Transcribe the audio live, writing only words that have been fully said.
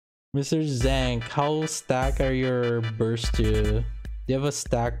Mr. Zank, how stack are your burst to? Do you have a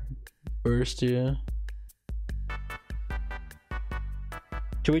stack burst to?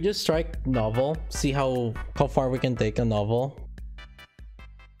 Should we just strike novel? See how far we can take a novel?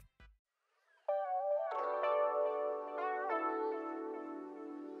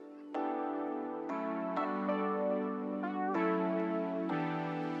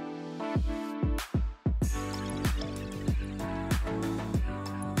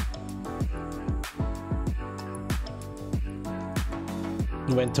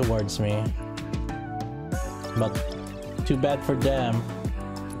 Went towards me, but too bad for them.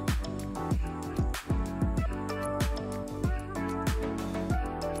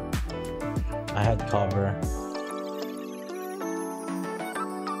 I had cover.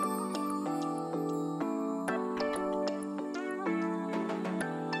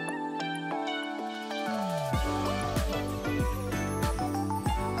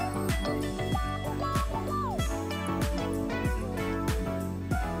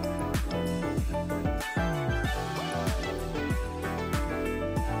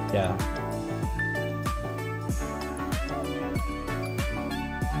 Yeah.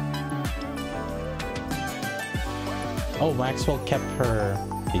 Oh, Maxwell kept her.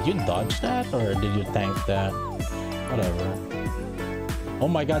 Did you dodge that or did you tank that? Whatever. Oh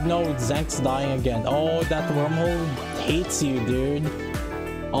my god, no, Zank's dying again. Oh, that wormhole hates you, dude.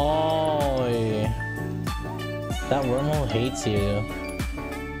 Oh, that wormhole hates you.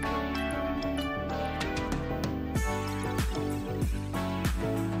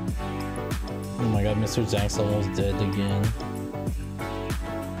 Oh my god, Mr. Zank's almost dead again.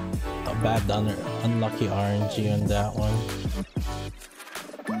 A bad unlucky RNG on that one.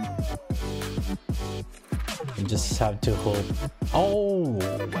 You just have to hope. Oh!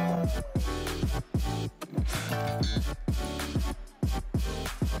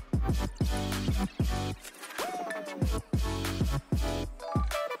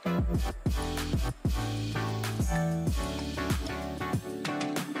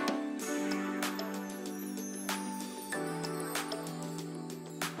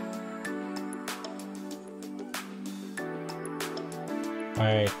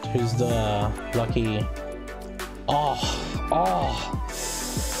 Alright, who's the lucky? Oh,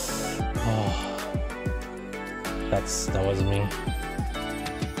 that was me.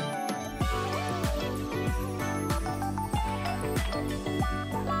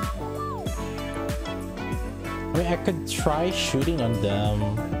 I mean, I could try shooting on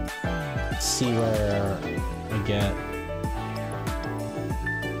them, see where I get.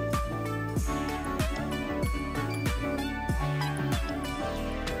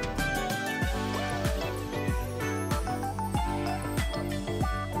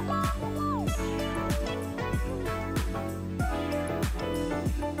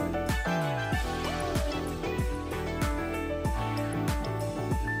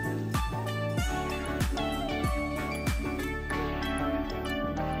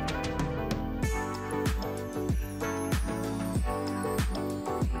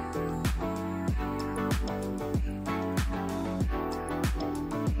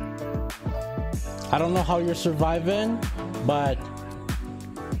 I don't know how you're surviving, but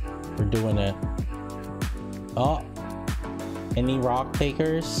we're doing it. Oh, any rock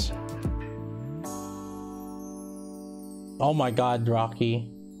takers? Oh my god,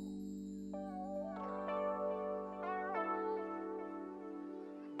 Rocky.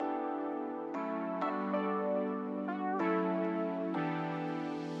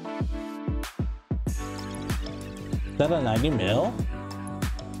 Is that a 90 mil?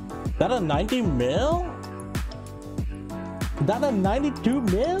 Is that a 90 mil? Is that a 92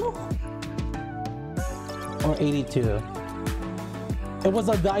 mil? Or 82? It was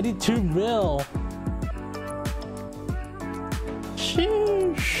a 92 mil.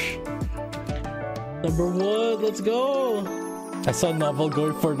 Sheesh. Number one, let's go. I saw Novel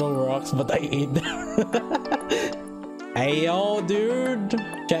going for the rocks, but I ate them. Hey yo, dude.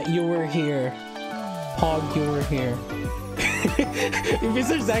 Chat, you were here. Pog, you were here.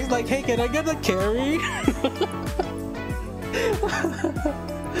 Mr. Zach's like, hey, can I get a carry?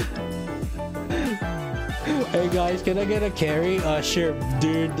 Hey guys, can I get a carry? Sure,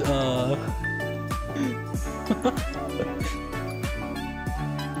 dude.